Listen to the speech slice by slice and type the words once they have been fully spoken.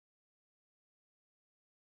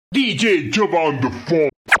DJ Jova on the phone.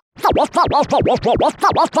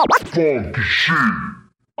 Funky shit.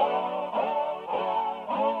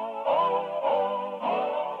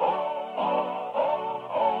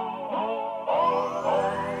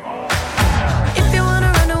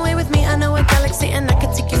 And I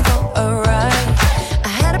could take you for a ride. I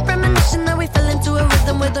had a premonition that we fell into a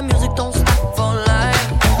rhythm where the music don't stop for life.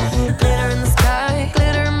 Glitter in the sky,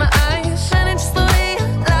 glitter in my eyes, shining just the way you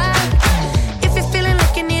like. If you're feeling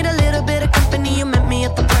like you need a little bit of company, you met me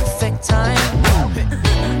at the perfect time.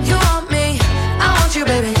 You want me, I want you,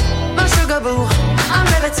 baby. My sugar boo, I'm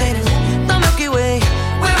levitating. The Milky Way,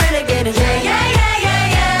 we're renegading. Yeah, yeah, yeah,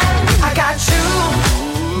 yeah, yeah. I got you.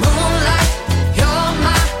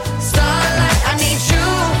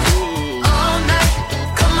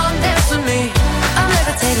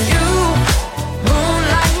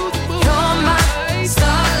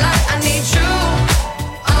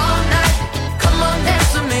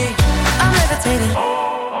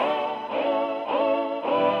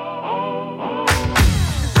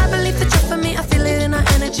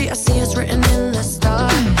 I see us written in the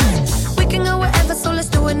stars. We can go wherever, so let's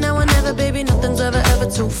do it now or never, baby. Nothing's ever, ever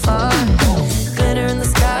too far. Glitter in the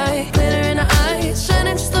sky, glitter in our eyes,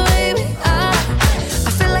 shining just the way we are.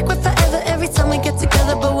 I feel like we're forever every time we get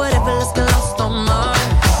together, but whatever, let's get lost on Mars.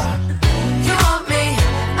 You want me,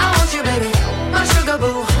 I want you, baby. My sugar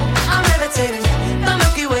boo, I'm levitating. The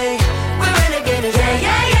Milky Way, we're renegading. Yeah,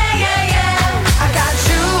 yeah, yeah, yeah, yeah. I got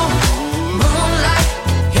you, moonlight,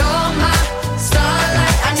 you're my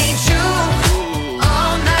starlight. I need you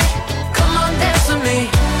all night. Come on, dance with me.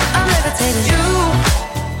 I'm levitating. You,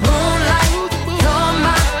 moonlight, you're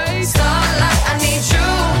my starlight. I need you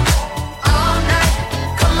all night.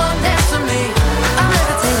 Come on, dance with me. I'm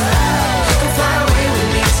levitating. You can fly away with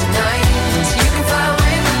me tonight. You can fly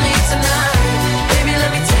away with me tonight. Baby,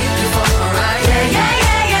 let me take you for a ride. Yeah, yeah,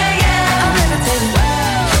 yeah, yeah, yeah. I'm levitating.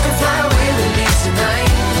 You can fly away with me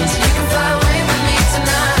tonight. You can fly away with me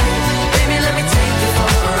tonight. Baby, let me take you for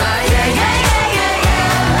a ride. Yeah, yeah, yeah, yeah,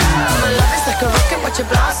 yeah. My love is like a rocket, watch it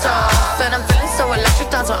blast off. And I'm feeling so electric,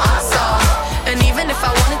 dance on our off. And even if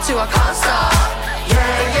I wanted to, I can't stop. Yeah,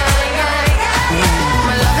 yeah, yeah, yeah.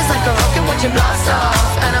 My love is like a rocket, watch it blast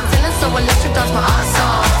off. And I'm feeling so electric, dance my ass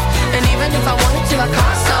off. And even if I wanted to, I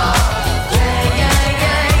can't stop. Yeah, yeah,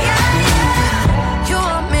 yeah, yeah. You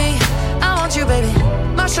want me, I want you, baby.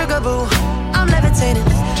 My sugar boo, I'm levitating.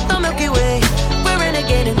 The Milky Way, we're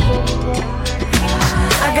renegading.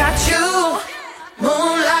 I got you,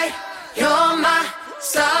 moonlight, you're my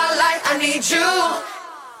starlight. I need you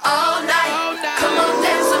all night. Come on,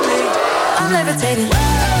 dance with me. I'm levitating.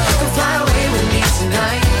 You can fly away with me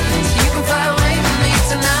tonight. You can fly away with me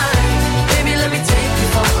tonight. Baby, let me take you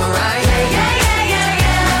for a ride. Yeah, yeah, yeah, yeah,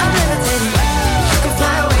 yeah. I'm levitating. You can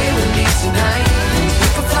fly away with me tonight. You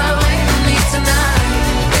can fly away with me tonight.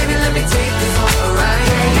 Baby, let me take you for a ride.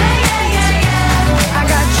 Yeah, yeah, yeah, yeah, yeah. I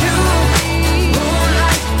got you,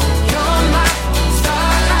 moonlight, you're my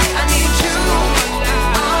starlight. I need you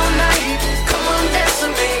all night. Come on, dance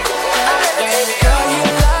with me. I'm levitating. Girl, you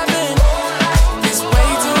loving, it's way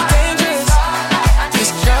too dangerous.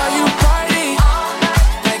 This girl you party,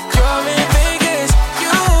 like you're in Vegas.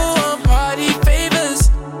 You want party favors,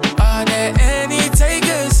 are there any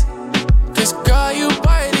takers? 'Cause girl you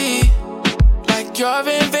party, like you're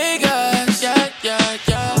in Vegas. Yeah, yeah,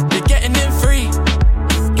 yeah. You're getting in free,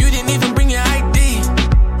 you didn't even bring your ID.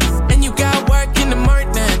 And you got work in the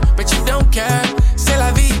morning, but you don't care. C'est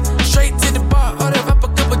la vie, straight to the bar, order up a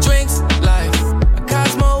couple drinks. Like a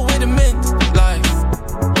Cosmo with a mint, like.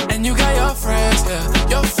 And you got your friends, yeah.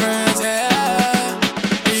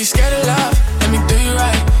 Are you scared of love? Let me do you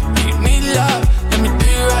right. You need love? Let me do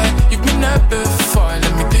you right. You've been there before,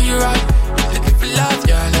 let me do you right. You're looking for love,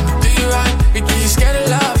 yeah, let me do you right. Are you scared of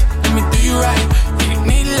love? Let me do you right. You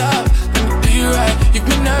need love? Let me do you right. You've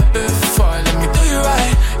been there before, let me do you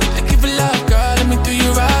right. You're looking for love, girl, let me do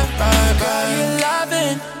you right, right, right. You're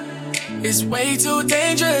loving, it's way too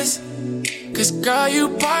dangerous. 'Cause girl, you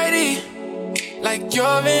party like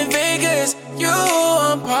you're in Vegas. You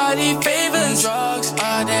want party favors, drugs,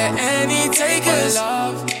 are there any takers?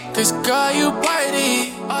 Love, 'cause girl, you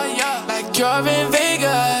party, oh yeah, like you're in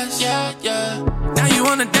Vegas. Yeah, yeah. Now you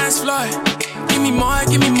on the dance floor. Give me more,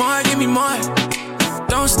 give me more, give me more.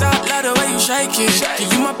 Don't stop, love the way you shake it.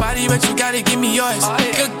 Give you my body, but you gotta give me yours.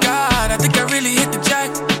 Good God, I think I really hit the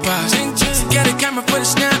jackpot. Just get a camera for the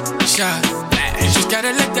snapshot. You just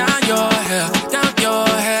gotta let down your hair, down your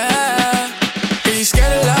hair. Are you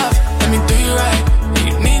scared of love? Let me do you right.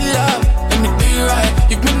 You need love? Let me do you right.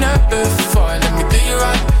 You've been there before, let me do you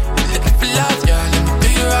right. You're looking for love, yeah, let me do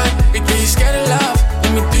you right. Are you scared of love?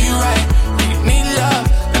 Let me do you right. You need love?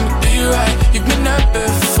 Let me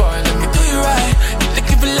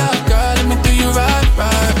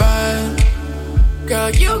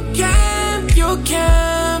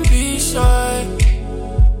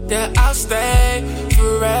yeah, I'll stay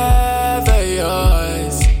forever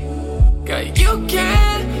yours. Girl, you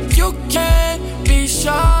can't be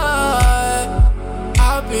sure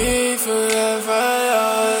I'll be forever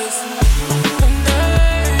yours.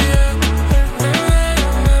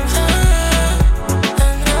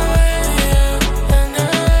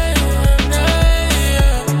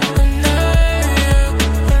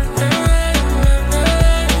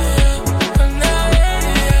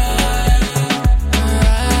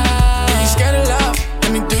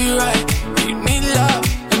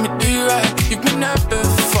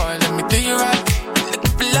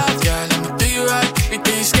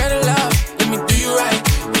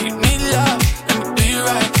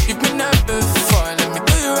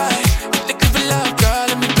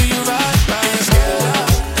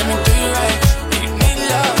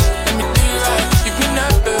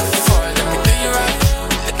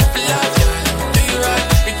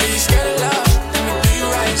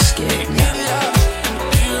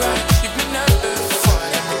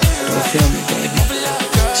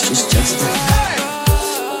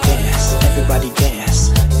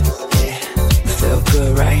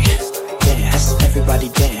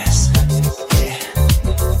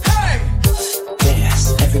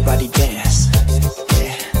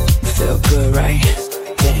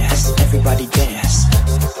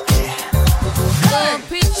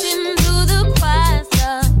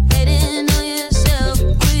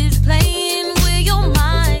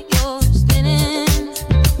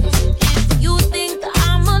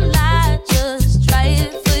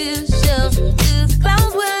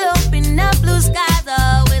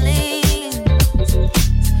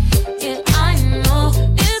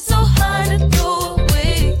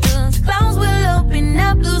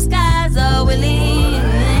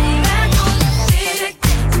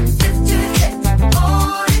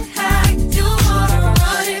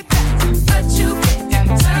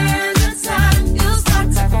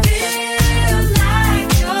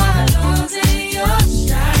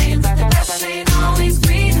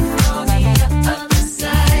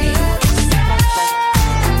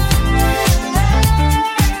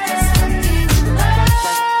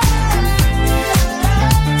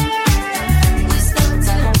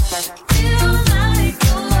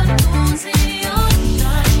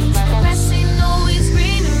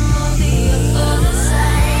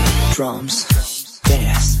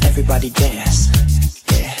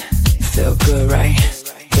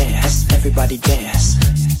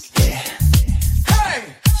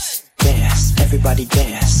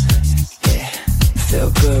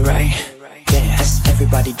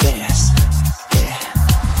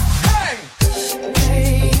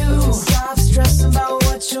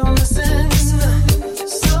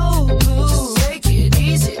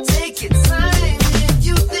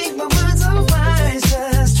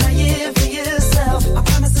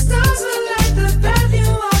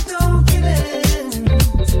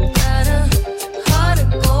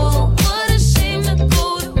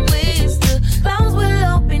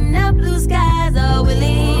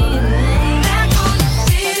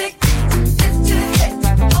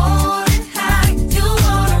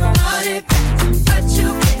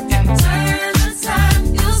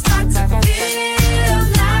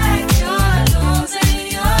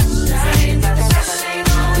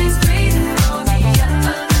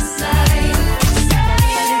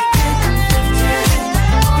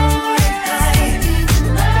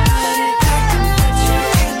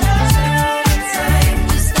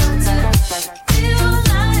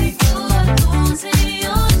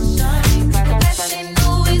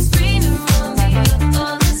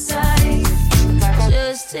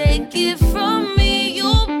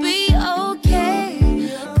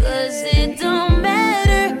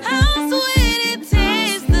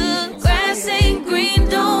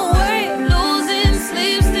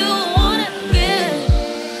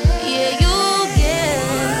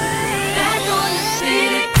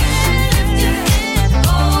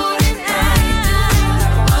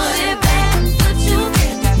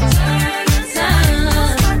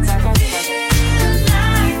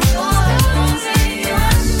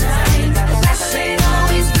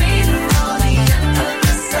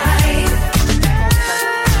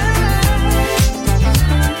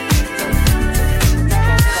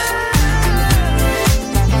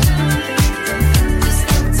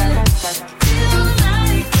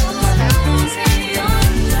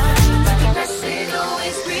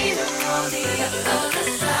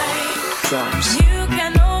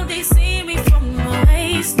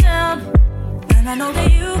 I know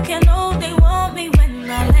that you can only want me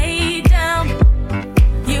when I lay down.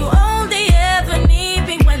 You only ever need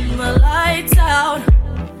me when the lights out.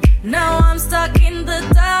 Now I'm stuck in the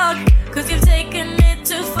dark, 'cause you've taken it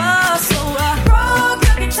too far. So I broke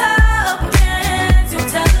your guitar up against your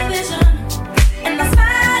television, and I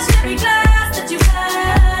smashed every glass that you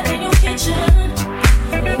had in your kitchen.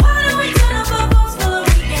 Why don't we turn up our phones for the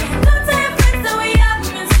weekend? Don't tell your friends that we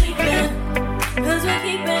haven't been sleeping, 'cause we're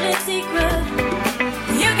keeping it secret.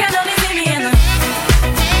 You can only see me in the,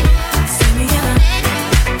 see me in the.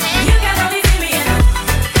 You can only see me in the,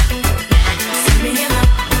 see me in the.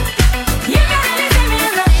 You can only see me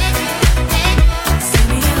in the, see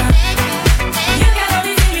me in the. You can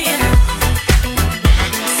only see me in the,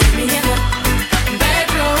 see me in the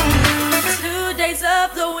bedroom. 2 days of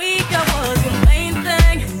the week I was the main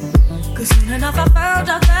thing, 'cause soon enough I found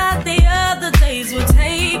out that the other days were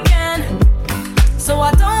taken. So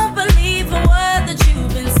I don't believe a word that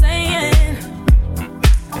you've been saying,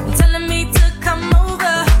 telling me to come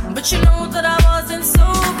over, but you know that I wasn't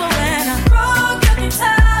sober when I broke your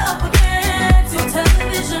guitar up against your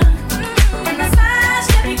television, and I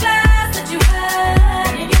smashed every glass that you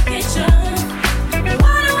had in your kitchen.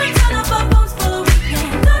 Why don't we turn up our phones for the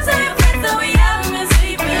weekend? Don't tell your friends that we haven't been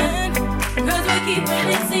sleeping, 'cause we're keeping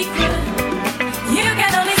it secret. You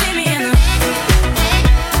can only see me in the,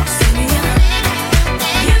 see me in the.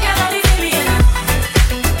 You can only see me in the,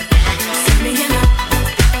 see me in the.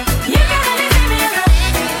 You can only see me in the,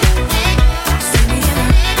 see me in the.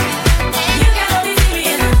 You can only see me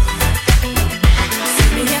in the, see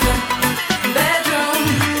me in the bedroom.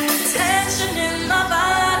 Tension in my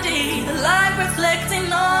body, the light reflecting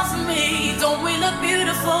off of me. Don't we look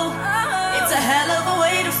beautiful? It's a hell of a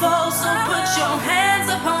way to fall, so put your hands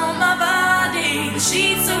upon my body. The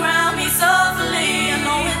sheets surround me softly. I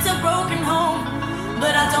know it's a broken home,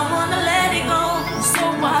 but I don't wanna let it go. So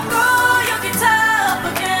I throw your guitar up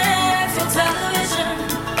against your television,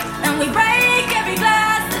 and we break every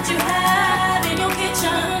glass that you had in your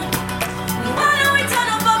kitchen. Why don't we turn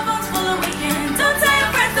up our phones for the weekend? Don't tell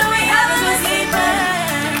your friends that we haven't been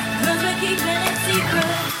sleeping, 'cause we're keeping it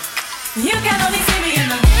secret. You can only see me in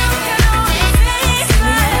the, you can only see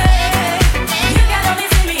me. You can only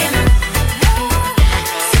see me in the,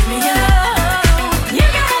 see me in the. You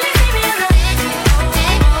can only see me in the, see me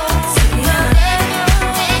in the.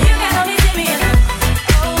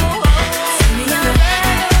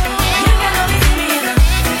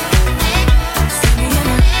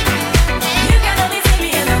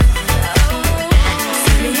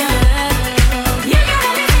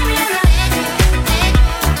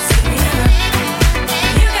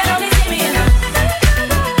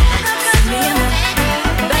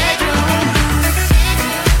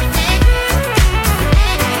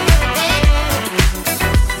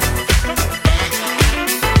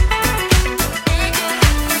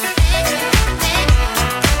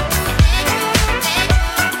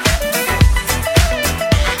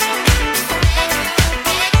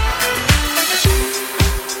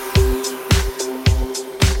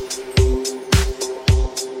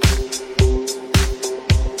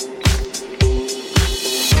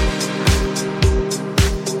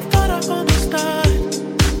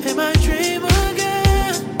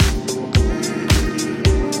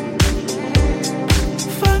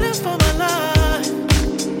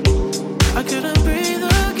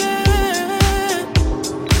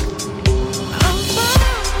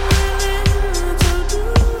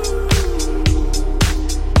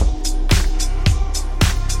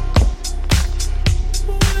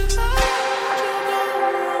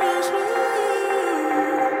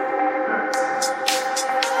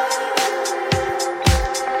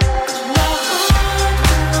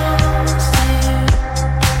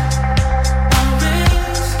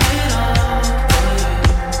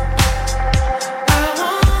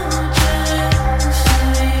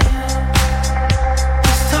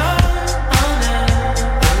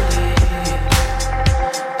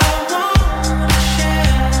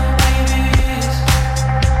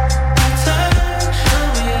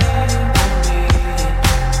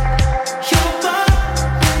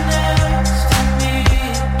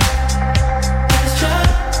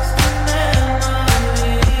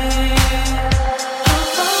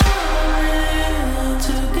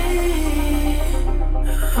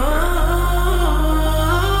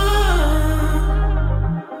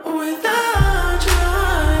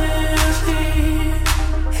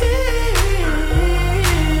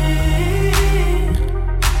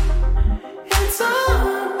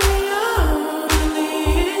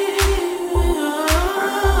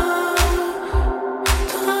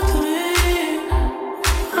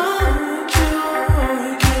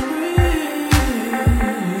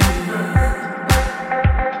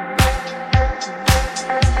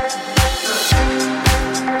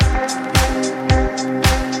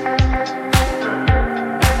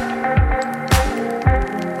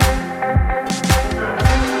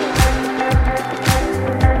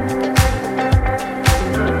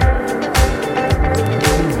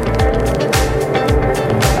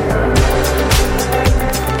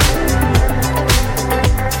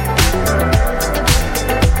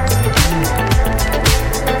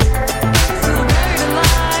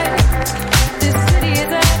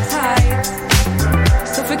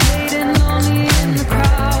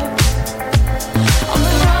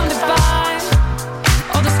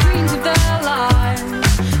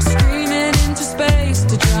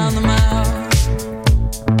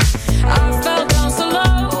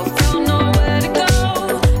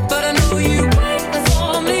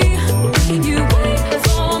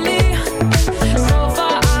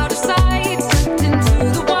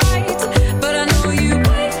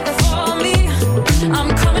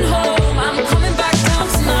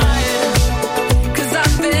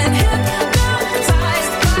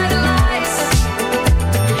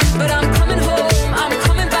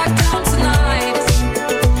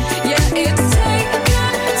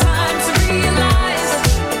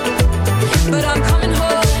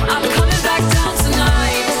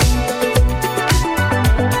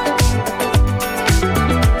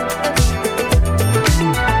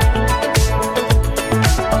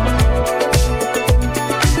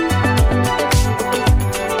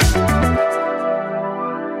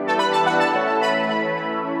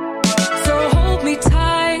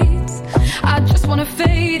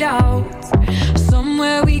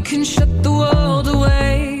 can shut the world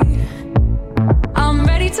away. I'm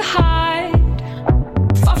ready to hide,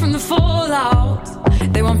 far from the fallout.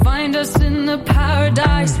 They won't find us in the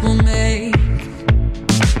paradise we'll make.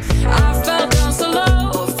 I fell down so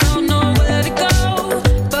low, found nowhere to go,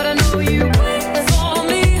 but I know you wait for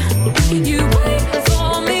me. You wait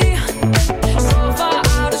for me. So far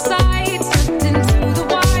out of sight, slipped into the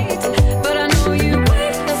white, but I know you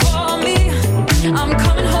wait for me. I'm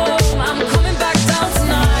coming home, I'm coming back down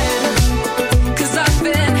tonight, 'cause I've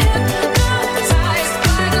been hypnotized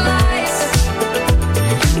by the lights.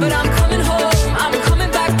 But I'm coming home, I'm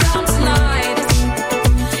coming back down tonight.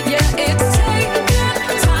 Yeah, it's taken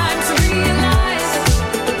time to realize,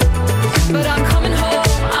 but I'm coming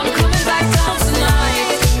home, I'm coming back down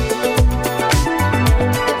tonight.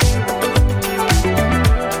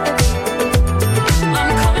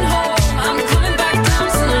 I'm coming home, I'm coming back down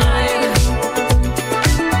tonight.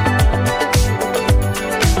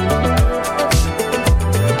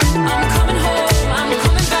 I'm coming home, I'm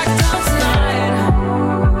coming back down tonight.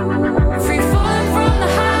 Free falling from the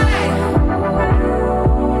high,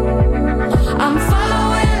 I'm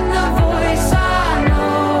following the voice I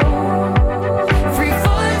know. Free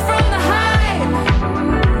falling from the high,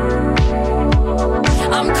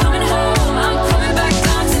 I'm coming home, I'm coming back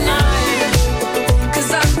down tonight, 'cause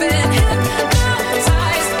I've been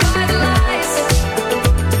hypnotized by the lights.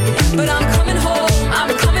 But I'm coming home,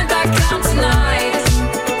 I'm coming back down tonight.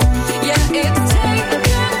 Yeah, it's taken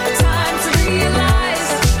time to realize,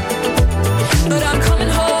 but I'm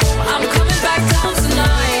coming home, I'm coming back down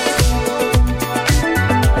tonight.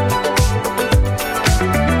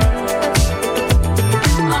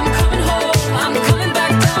 I'm coming home, I'm coming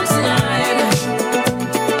back down tonight.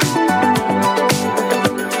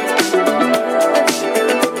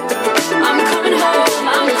 I'm coming home,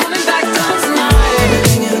 I'm coming back down tonight.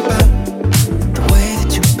 Thinking about the way that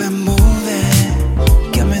you've been moving.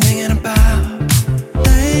 Got me thinking about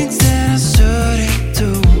things that I shouldn't do.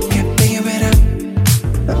 Can't figure it out.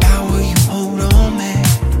 How will you hold on me?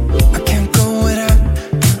 I can't go without.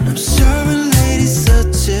 I'm sure a lady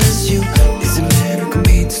such as you is a man who can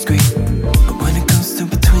be discreet, but when it comes to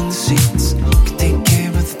between the sheets, can take care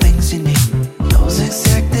of the things you need. Knows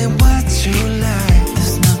exactly what you like.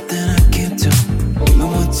 There's nothing I can't do. Give me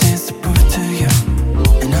one chance to prove it to you.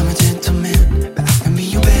 And I'm a gentleman, but I can be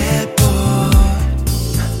your bad boy.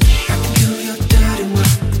 I can do your dirty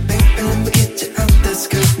work, baby. Let me get you out that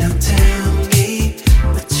skirt. Now tell me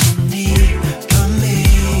what you need from me.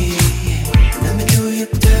 Let me do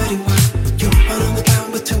your dirty work. You run on the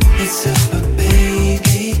power to yourself, but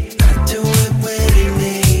baby, I do it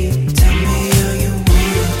willingly. Tell me how you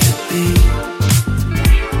want it to be.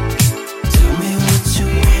 Tell me what you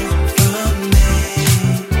want from me.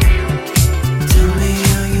 Tell me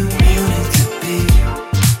how you want it to be.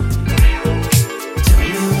 Tell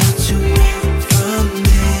me what you want from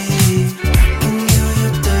me. I can do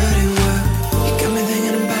your dirty work. You got me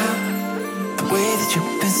thinking about the way that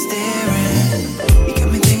you've been staring. You got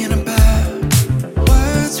me thinking about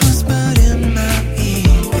words whispered in my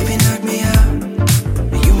ear. Baby, knock me out.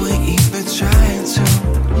 You ain't even trying to.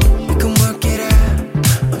 We can work it out.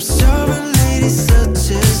 I'm sure a lady such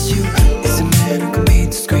as you is a man who can be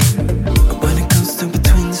discreet, but when it comes to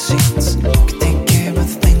between the sheets, can take care of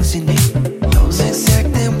the things you need. Knows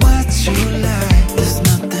exactly what you like. There's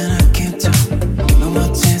nothing I can't do. Give me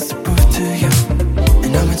one chance to prove it to you.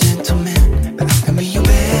 And I'm a gentleman, but I can be your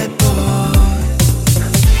bad boy.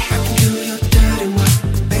 I can do your dirty work,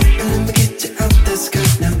 baby. Let me get you out that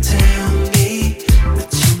skirt. Now tell me what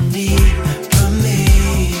you need from me.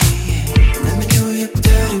 Let me do your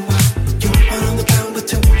dirty work. You run on the power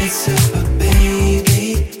to yourself, but baby,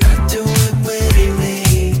 I do it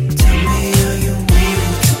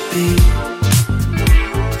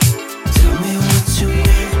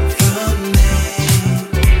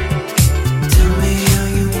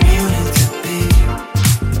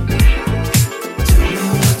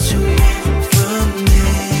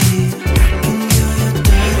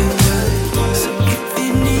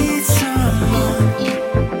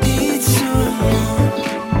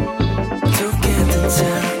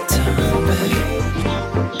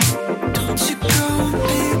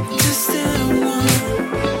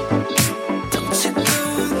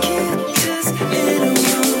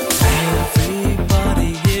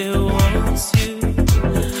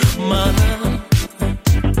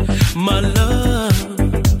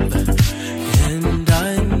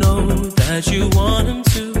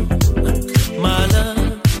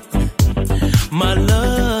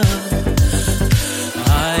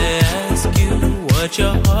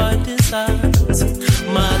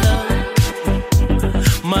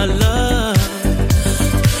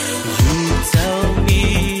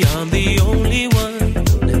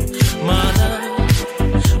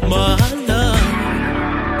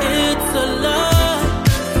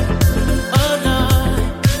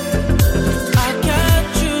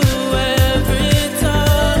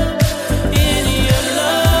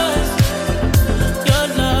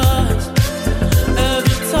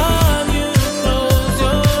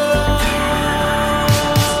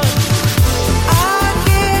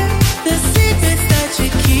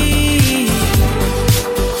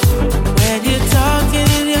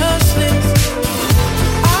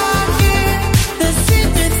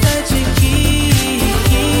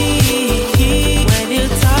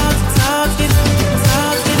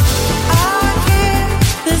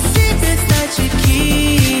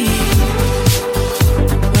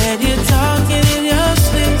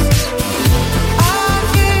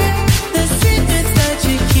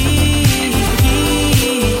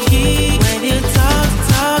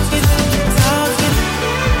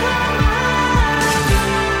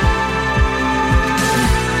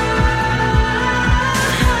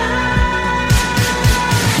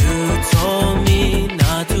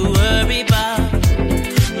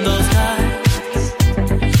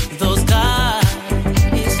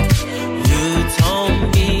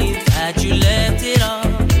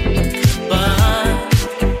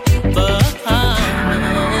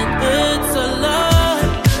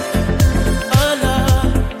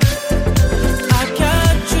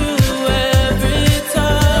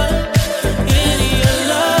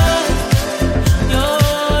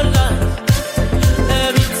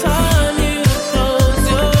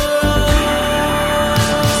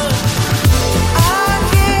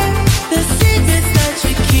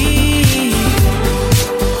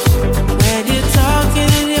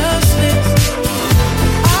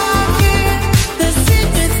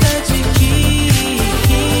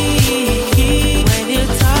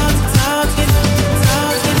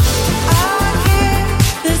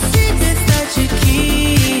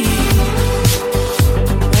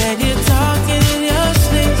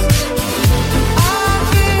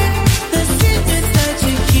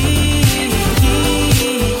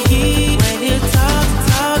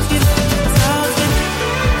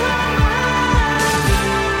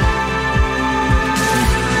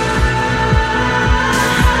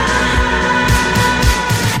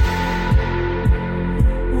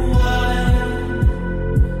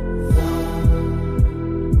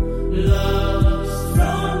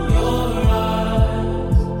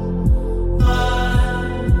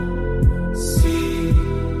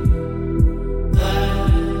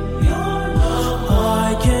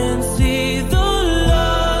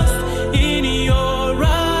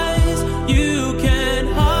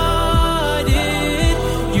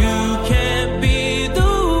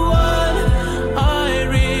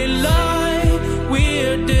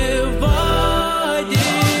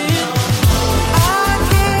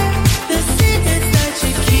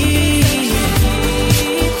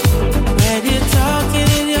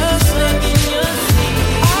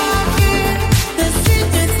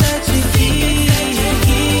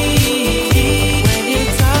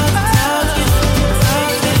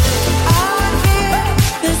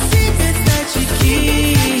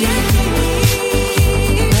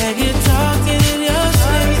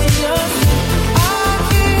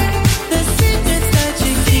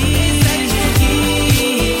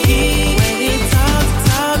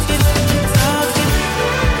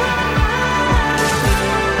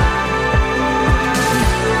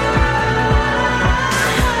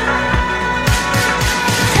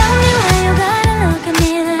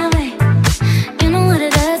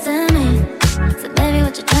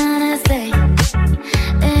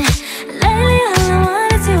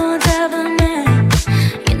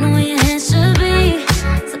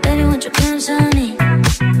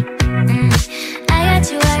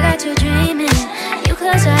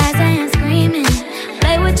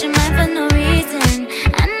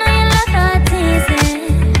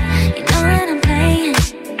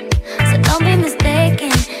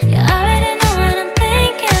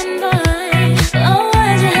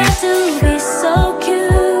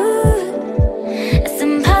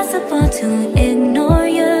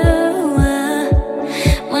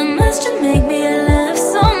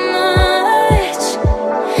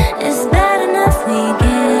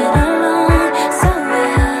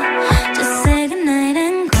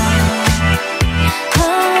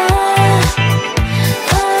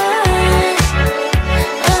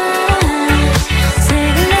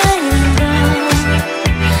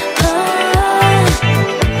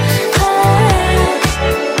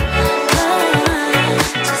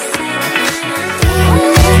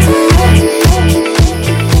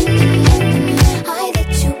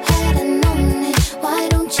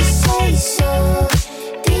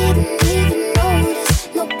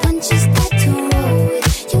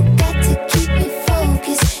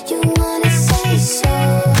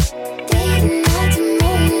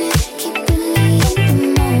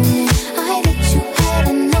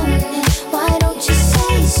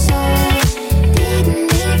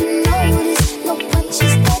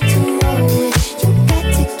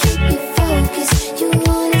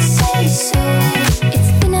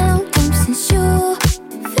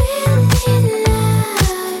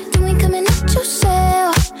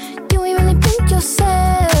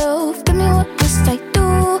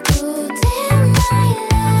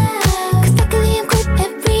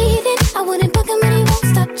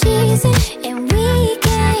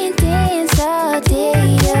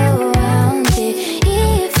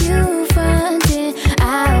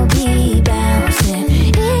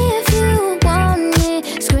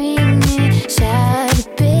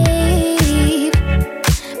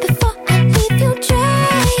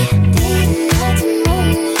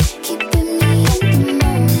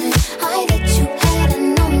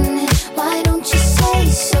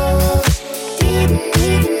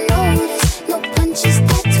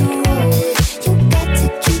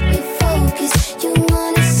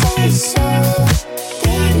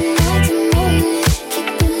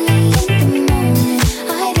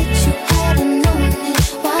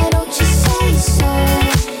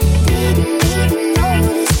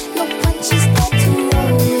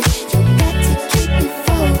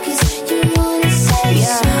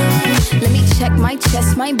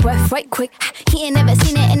never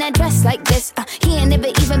seen it in a dress like this. He ain't never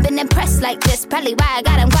even been impressed like this. Probably why I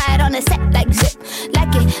got him quiet on the set like zip.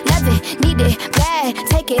 Like it, love it, need it, bad.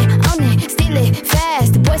 Take it, own it, steal it,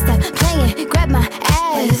 fast. The boy stop playing, grab my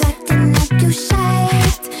ass. Acting like you shy.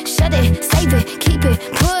 Shut it, save it, keep it,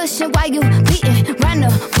 push it while you beating round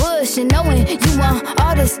the bush and knowing you want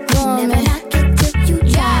all this woman. Never knock it till you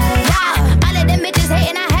try. Yeah. All of them bitches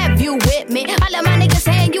hating, I have you with me. All of my niggas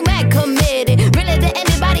saying you mad committed. Really to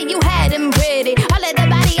anybody, you had them pretty. All of the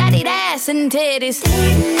body, I need ass and titties.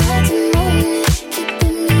 Didn't have to know it,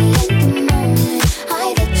 keeping me in the moment.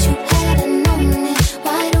 I bet you hadn't known it.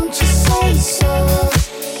 Why don't you say so?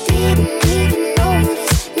 Didn't even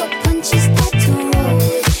notice, no punches that to roll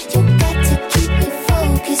it. You got to keep me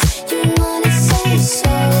focused. You wanna say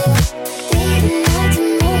so? Didn't have to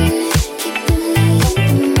know it, keeping me in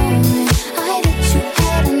the moment. I bet you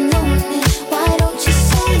hadn't known it. Why don't you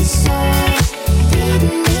say so?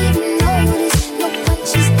 Didn't even notice, no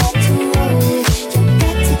punches that to roll it. You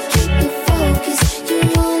got to keep me focused. You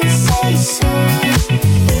wanna say so?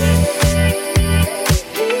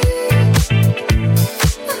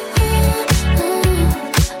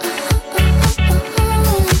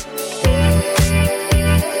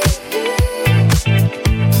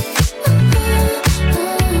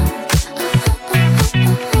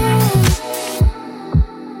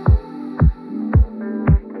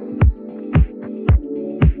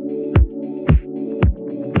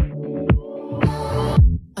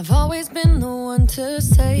 I've always been the one to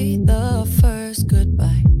say the first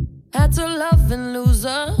goodbye. Had to love and lose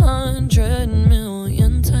 100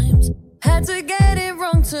 million times. Had to get it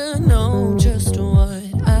wrong to know just what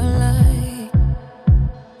I like.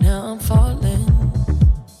 Now I'm falling.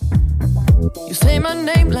 You say my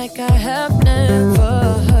name like I have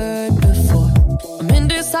never heard before. I'm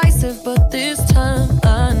indecisive, but this time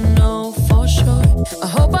I know for sure. I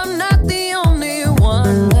hope I'm not the only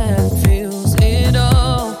one that feels it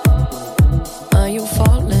all. Are you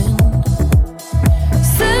falling?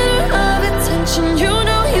 Center of attention, you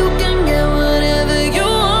know you can get whatever you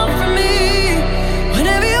want from me.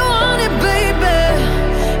 Whenever you want it, baby.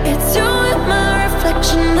 It's you and my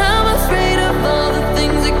reflection. I'm afraid of all the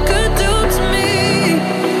things it could do to me.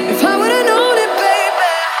 If I would've known it,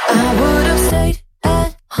 baby, I would've stayed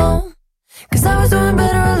at home. 'Cause I was doing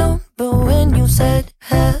better alone. But when you said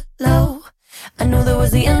hello, I knew that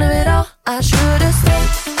was the end of it all. I should've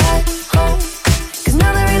stayed at home. 'Cause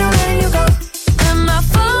now there ain't no letting you go. Am I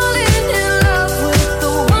falling in love with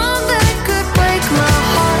the one that could break my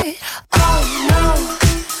heart? Oh no,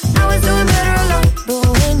 I was doing better alone. But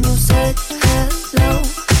when you said hello,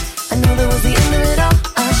 I knew that was the end of it all.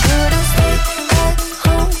 I should've stayed at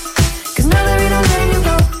home. 'Cause now there ain't no letting you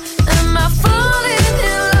go. Am I falling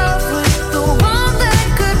in love with the one that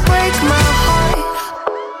could break my heart?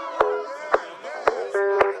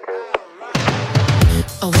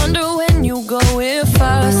 I wonder when you go if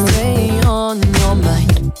I stay on your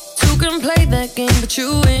mind. Two can play that game, but you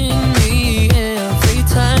win me every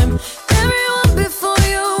time. Everyone before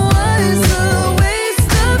you was a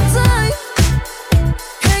waste of time.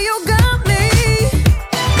 Yeah, you got me.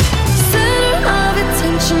 Center of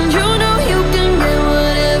attention, you know you can get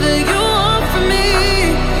whatever you want from me.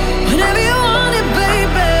 Whenever you want it,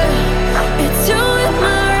 baby. It's you and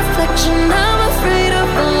my reflection. I'm afraid of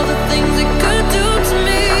all the things it could do to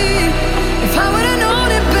me. If I would've known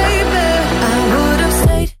it, baby, I would've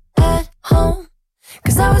stayed at home.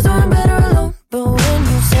 'Cause I was doing better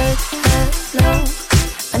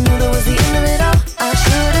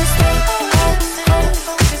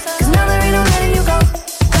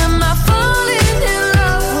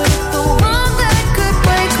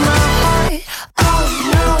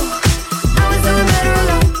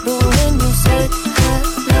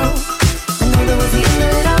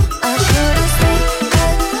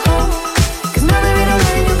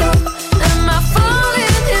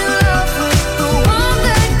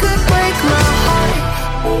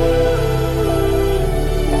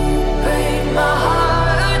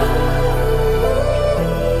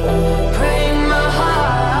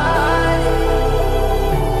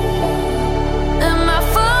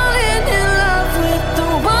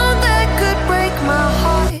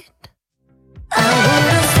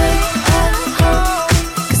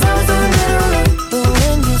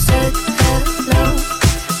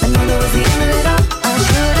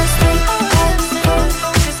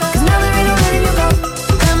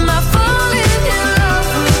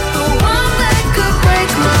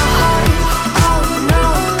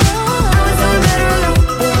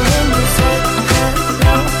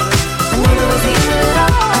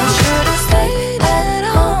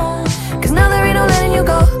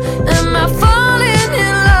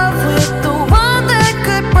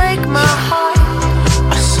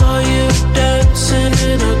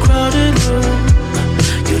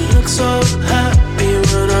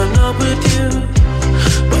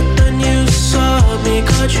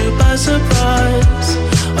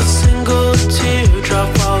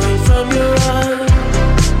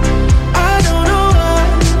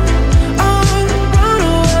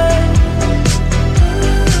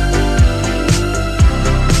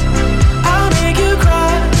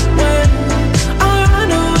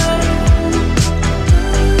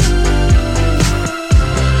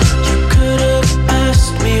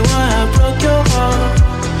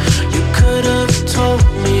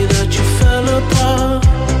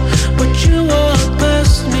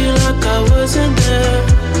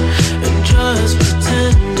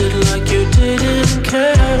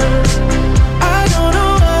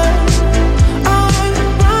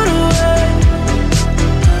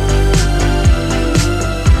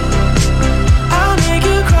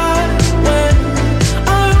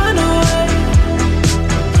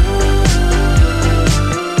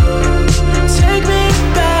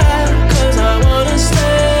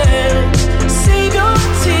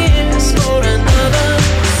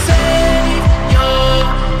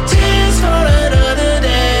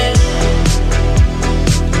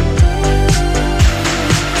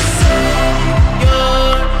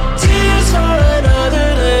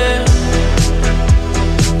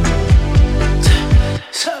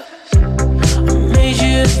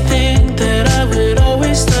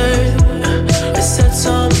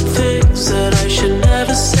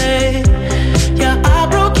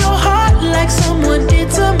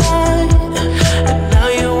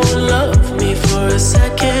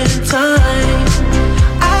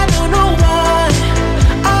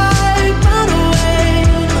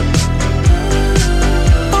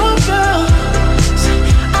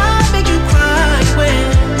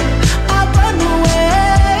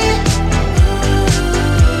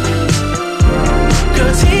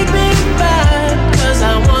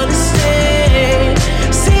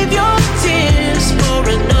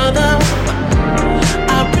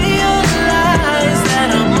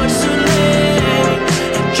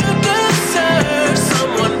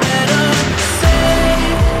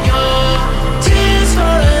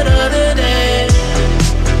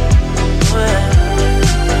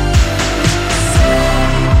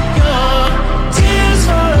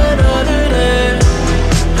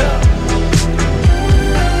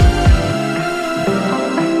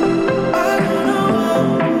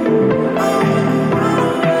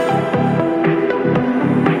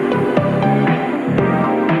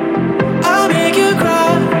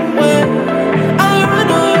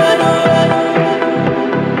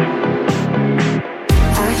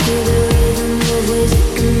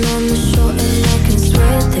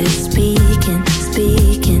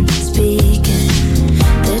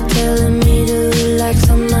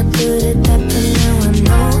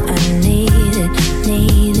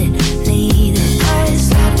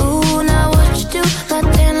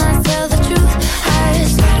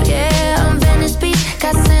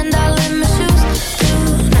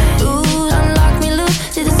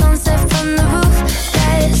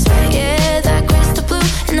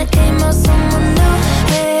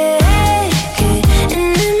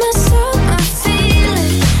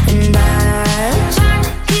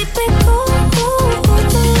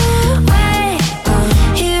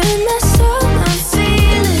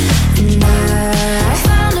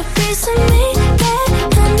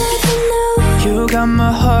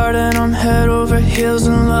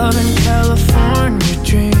in California,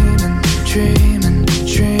 dreaming,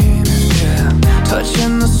 yeah.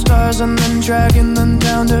 Touching the stars and then dragging them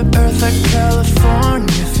down to earth like California.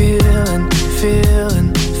 Feeling.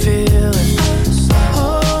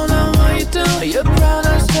 Oh, now what you do? Your brown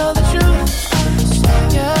eyes tell the truth.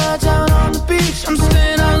 Yeah, down on the beach, I'm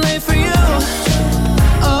staying out late for you.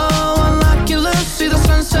 Oh, unlock your lips, see the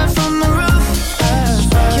sunset from the roof.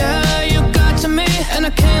 Yeah, you got to me, and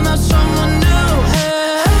I came out someone new.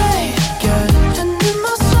 Hey, getting into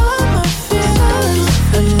my summer feelings,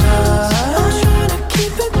 and I'm trying to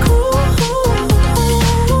keep it cool.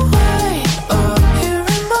 Hey, here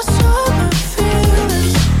in my summer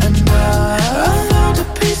feelings, and I found a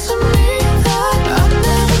piece of me that I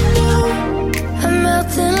never knew. I'm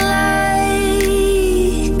melting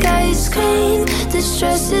like ice cream. The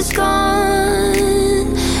stress is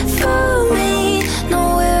gone for me.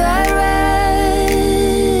 Nowhere I'd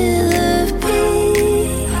rather be.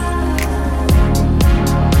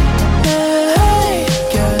 Hey,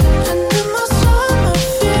 getting into my summer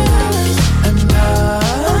feelings, and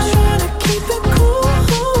I'm trying to keep it cool.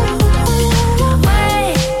 Way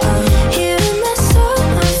here in my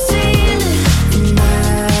summer feeling, and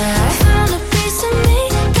I found a piece of me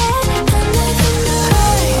that I never knew.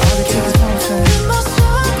 All the kids won't say, In my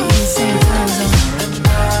summer be in the same time zone.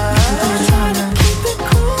 I'm trying to keep it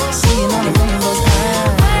cool. Seeing all the rainbows,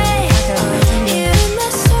 way here in my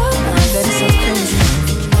summer that is so crazy.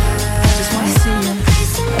 I just wanna see you.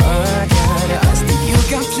 Oh, I got it. I think you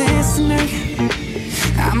got plans tonight.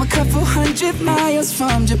 I'm a couple hundred miles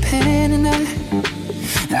from Japan, and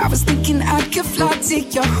I was thinking I could fly to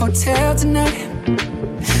your hotel tonight.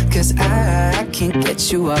 Cause I can't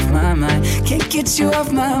get you off my mind. Can't get you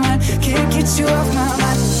off my mind. Can't get you off my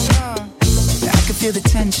mind. I can feel the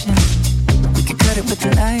tension. We could cut it with a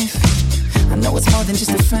knife. I know it's more than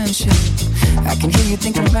just a friendship. I can hear you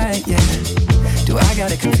thinking right, yeah. Do I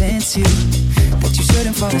gotta convince you that you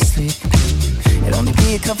shouldn't fall asleep? It'll only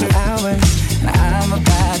be a couple hours, and I'm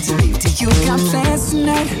about to leave. Do you got plans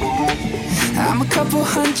tonight? I'm a couple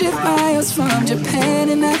hundred miles from Japan,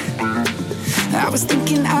 and I was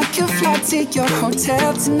thinking I could fly to your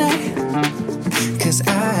hotel tonight. Cause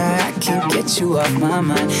I can't get you off my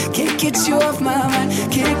mind. Can't get you off my mind.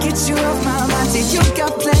 Can't get you off my mind. Do you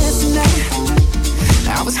got plans tonight?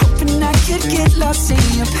 I was hoping I could get lost in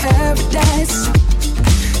your paradise.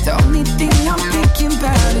 The only thing I'm thinking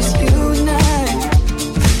about is you and I.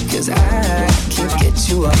 Cause I can't get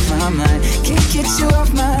you off my mind. Can't get you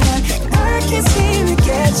off my mind. I can't seem to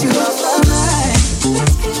get you off my mind.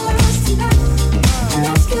 Let's get lost tonight.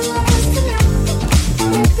 Let's get lost tonight.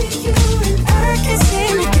 With you and I can't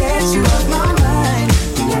seem to get you off my mind.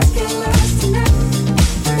 let's get lost tonight.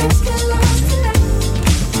 Let's get lost tonight.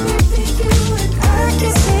 With you and I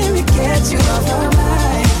can't seem to get you off my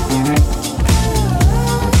mind.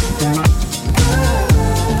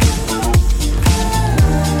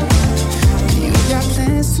 You got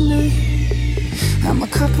plans tonight. I'm a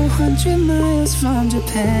couple hundred miles from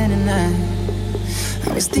Japan, and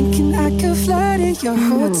I was thinking I could fly to your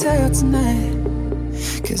hotel tonight.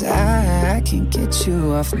 Cause I can't get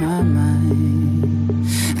you off my mind.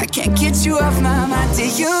 I can't get you off my mind. Till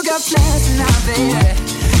you got plans tonight, baby.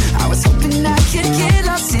 I was hoping I could get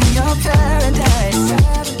lost in your paradise.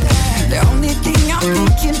 The only thing I'm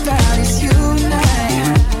thinking about is you and I.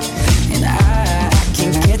 And I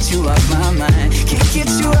can't get you off my mind. Can't get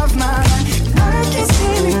you off my mind. I can't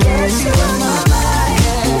seem to get you off my mind.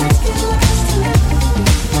 let's get lost tonight.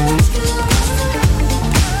 Let's get lost tonight.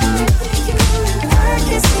 With you and I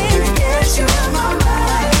can't seem to get you off my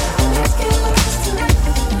mind. let's get lost tonight.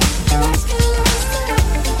 Let's get lost tonight.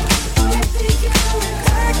 With you and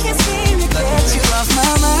I can't seem to get you off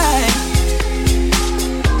my mind.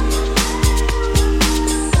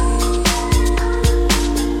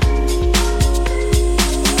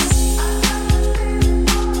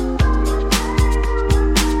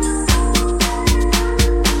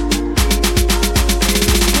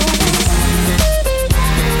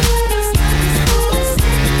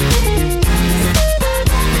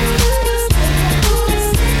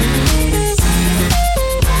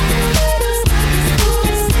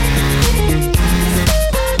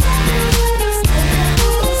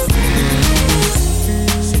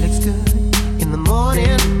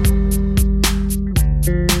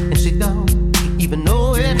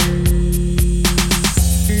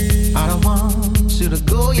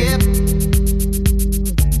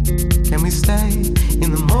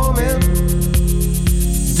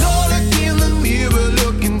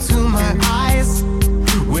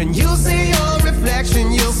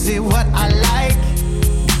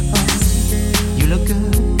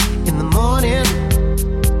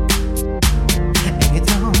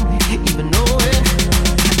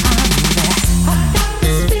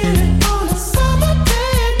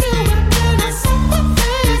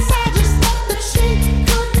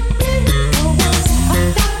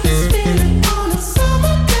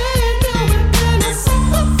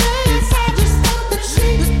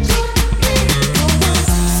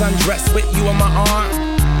 with you on my arm.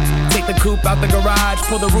 Take the coupe out the garage,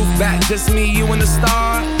 pull the roof back, just me, you and the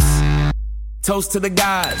stars. Toast to the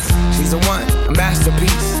gods, she's a one, a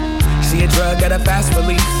masterpiece. She a drug at a fast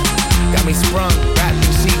release. Got me sprung, wrapped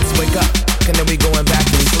in sheets, wake up, and then we going back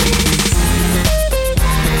and sleep.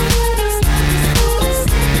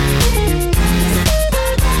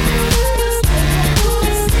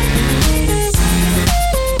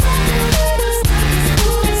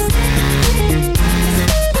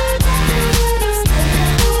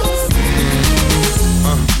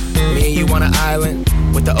 On an island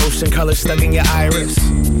with the ocean color stuck in your iris.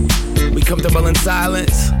 We comfortable in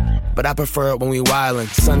silence, but I prefer it when we wildin'.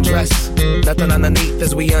 Sundress, nothing underneath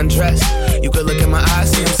as we undress. You could look in my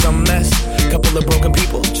eyes, see I'm some mess. Couple of broken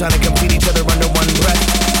people trying to complete each other under one breath.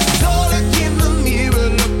 Don't look in the mirror,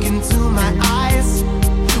 look into my eyes.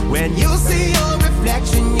 When you see your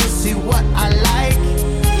reflection, you see what I like.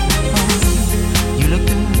 You look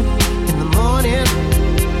good in the morning,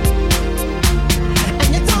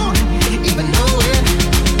 even know it.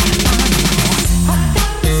 I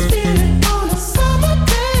got this feeling on a summer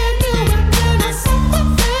day. Knew it when I saw her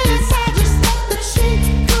face. I just thought that she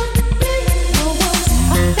could be the one.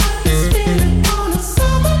 I got this feeling on a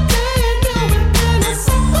summer day. Knew it when I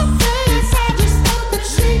saw her face. I just thought that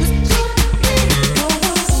she could be the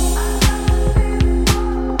one.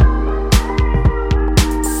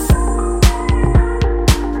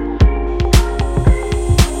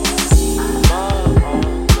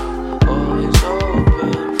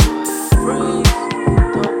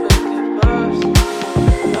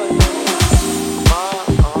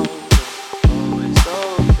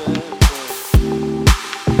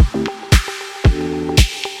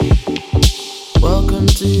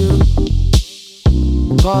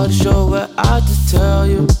 Part of the show where I just tell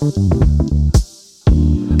you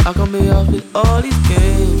I can be off with all these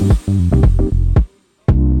games.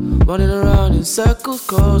 Running around in circles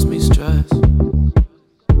cause me stress.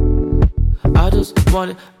 I just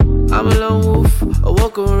want it. I'm a lone wolf. I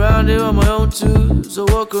walk around here on my own twos. I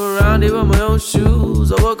walk around here on my own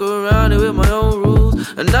shoes. I walk around here with my own rules.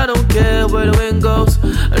 And I don't care where the wind goes,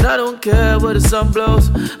 and I don't care where the sun blows.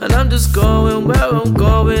 And I'm just going where I'm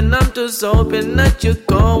going. I'm just hoping that you're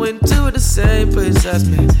going to the same place as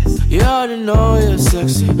me. You already know you're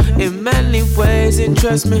sexy in many ways,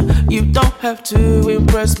 interest me. You don't have to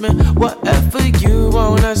impress me. Whatever you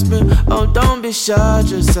want, ask me. Oh, don't be shy,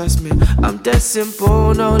 just ask me. I'm that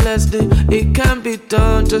simple, no less than. It can be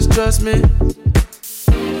done, just trust me.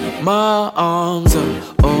 My arms are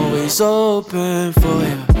always open for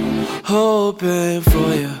you, hoping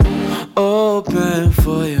for you, open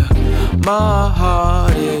for you. My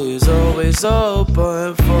heart is always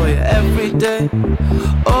open for you every day,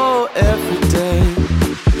 oh every day.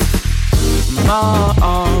 My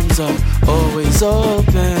arms are always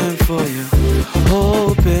open for you,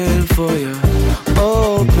 hoping for you,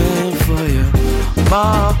 open for you.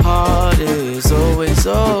 My heart is always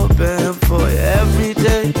open for you every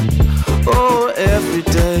day, oh every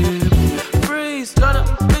day. Freeze, tryna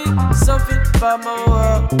be something by my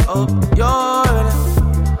world. Oh, you're in it.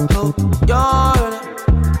 Oh, you're in it.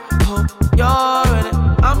 Oh, you're in it.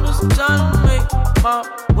 I'm just tryna make my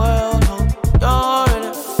world. Oh, you're in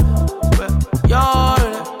it. When you're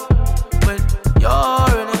in it. When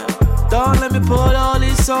you're in it. Don't let me put all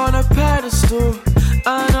this on a pedestal.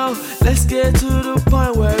 I know, let's get to the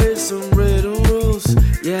point where it's some written rules.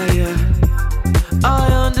 Yeah, yeah. I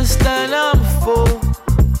understand I'm a fool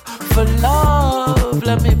for love.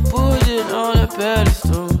 Let me put it on a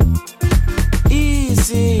pedestal.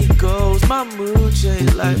 Easy goes, my mood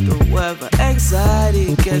change like the weather.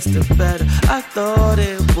 Anxiety gets the better. I thought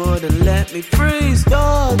it wouldn't let me freeze.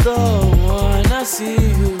 You're the one. I see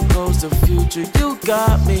who knows the future. You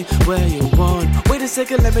got me where you want. Wait a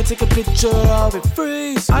second, let me take a picture of it.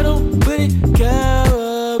 Freeze. I don't really care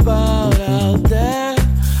about out there.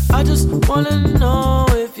 I just wanna know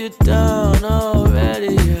if you're down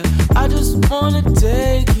already. Yeah. I just wanna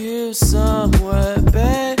take you somewhere,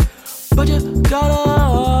 babe. But you gotta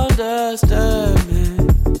understand me.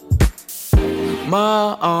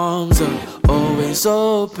 My arms are always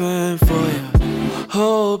open for you,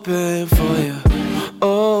 hoping for you,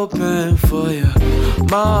 open for you.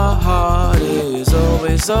 My heart is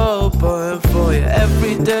always open for you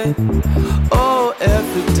every day, oh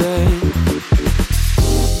every day.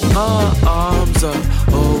 My arms are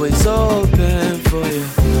always open for you,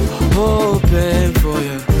 open for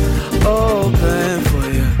you, open for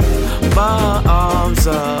you. My arms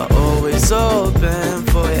are always open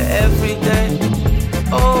for you every day,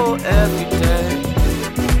 oh every day.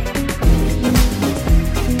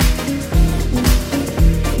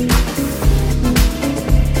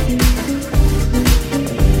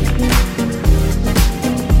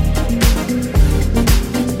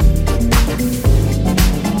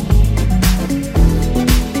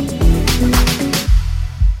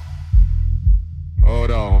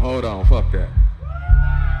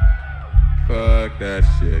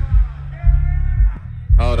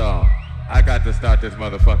 start this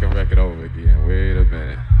motherfucking record over again. Wait a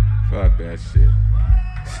minute. Fuck that shit.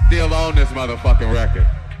 Still on this motherfucking record.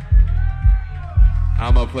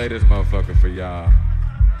 I'm gonna play this motherfucker for y'all.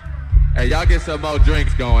 Hey, y'all get some more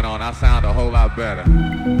drinks going on. I sound a whole lot better.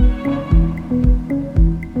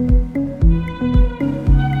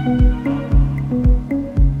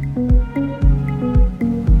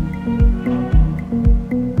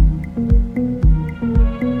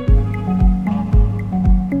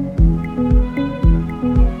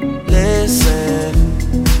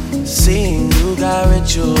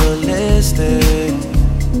 Ritualistic,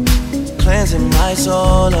 cleansing my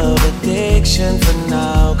soul of addiction for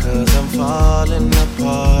now, 'cause I'm falling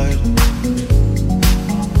apart.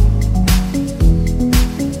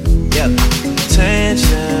 Yep,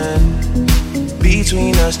 tension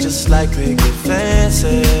between us just like picket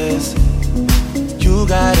fences. You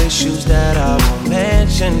got issues that I won't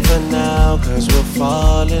mention for now, 'cause we're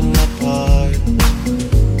falling apart.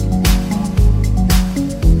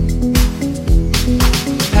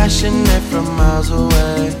 Passionate from miles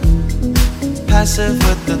away, passive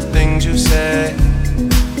with the things you say,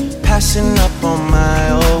 passing up on my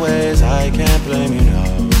always. I can't blame you, no,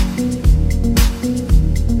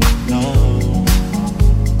 no.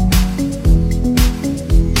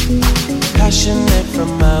 Passionate from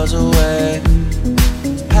miles away,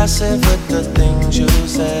 passive with the things you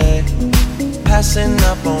say, passing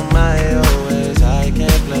up on my always. I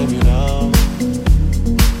can't blame you, no,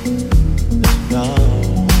 no.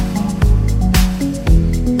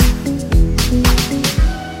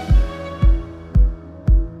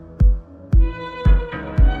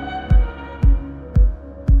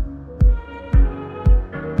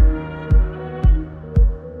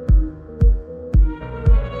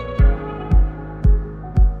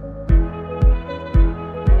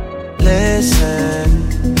 Listen,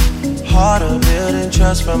 harder building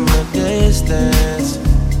trust from a distance.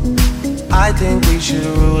 I think we should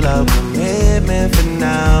rule out commitment for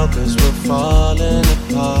now, 'cause we're falling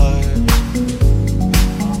apart.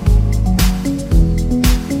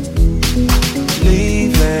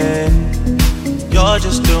 Leaving, you're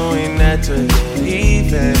just doing that to get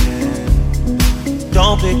even.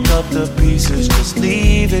 Don't pick up the pieces, just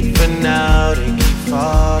leave it for now. They keep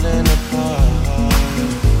falling apart.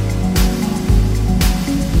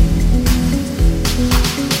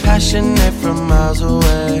 Passionate from miles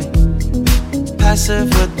away, passive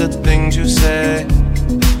with the things you say,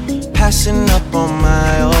 passing up on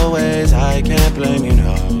my always. I can't blame you,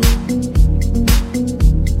 no,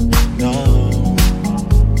 no.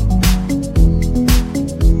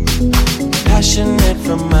 Passionate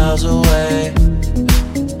from miles away,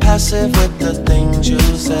 passive with the things you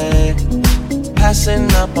say,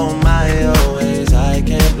 passing up on my always. I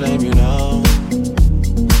can't blame you, no,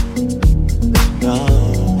 no.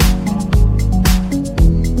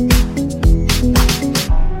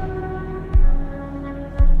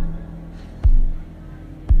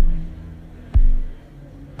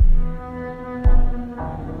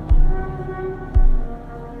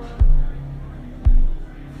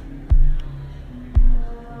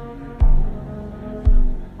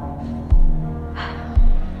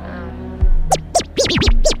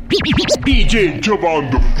 DJ jova on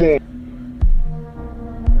the phone.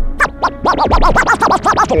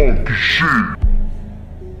 Funky shit.